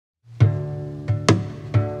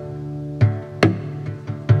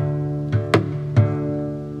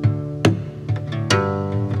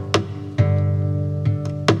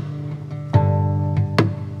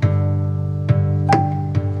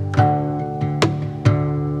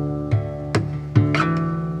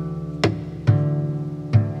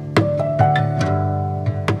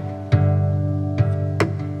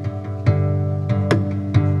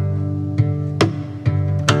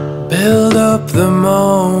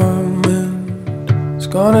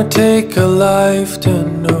gonna take a life to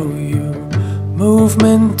know you.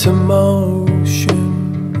 Movement to motion.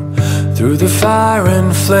 Through the fire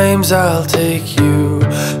and flames I'll take you,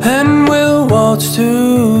 and we'll waltz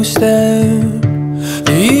two-step.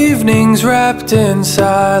 The evening's wrapped in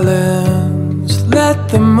silence. Let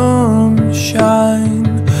the moon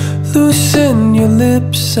shine. Loosen your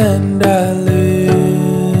lips and eyelids.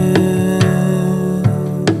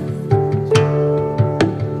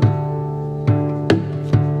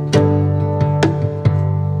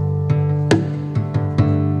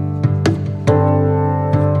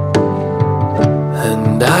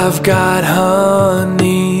 I've got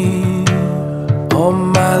honey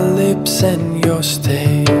on my lips, and yours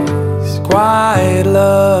tastes quite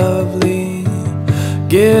lovely.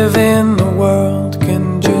 Giving the world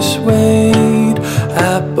can just wait.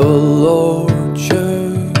 Apple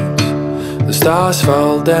orchards, the stars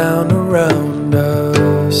fall down around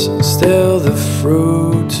us, and still the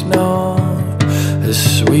fruit's not as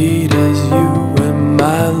sweet as you. And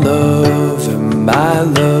my love, and my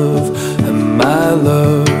love, and my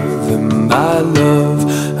love, and my love,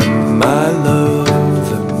 and my love,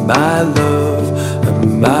 and my love,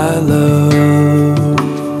 and my love.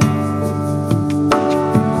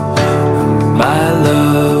 And my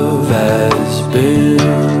love has been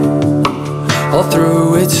all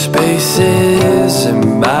through its spaces,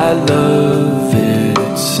 and my love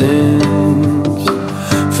it sings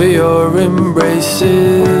for your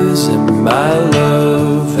embraces. And my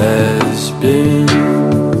love has been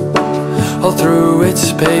all through its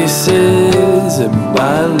spaces, and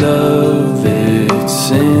my love it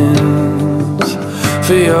sings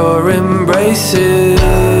for your embraces.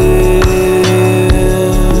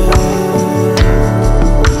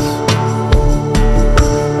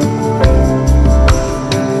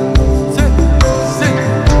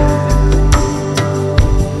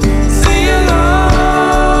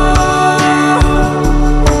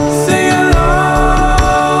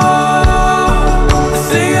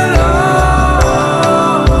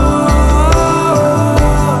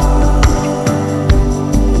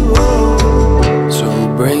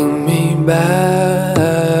 Back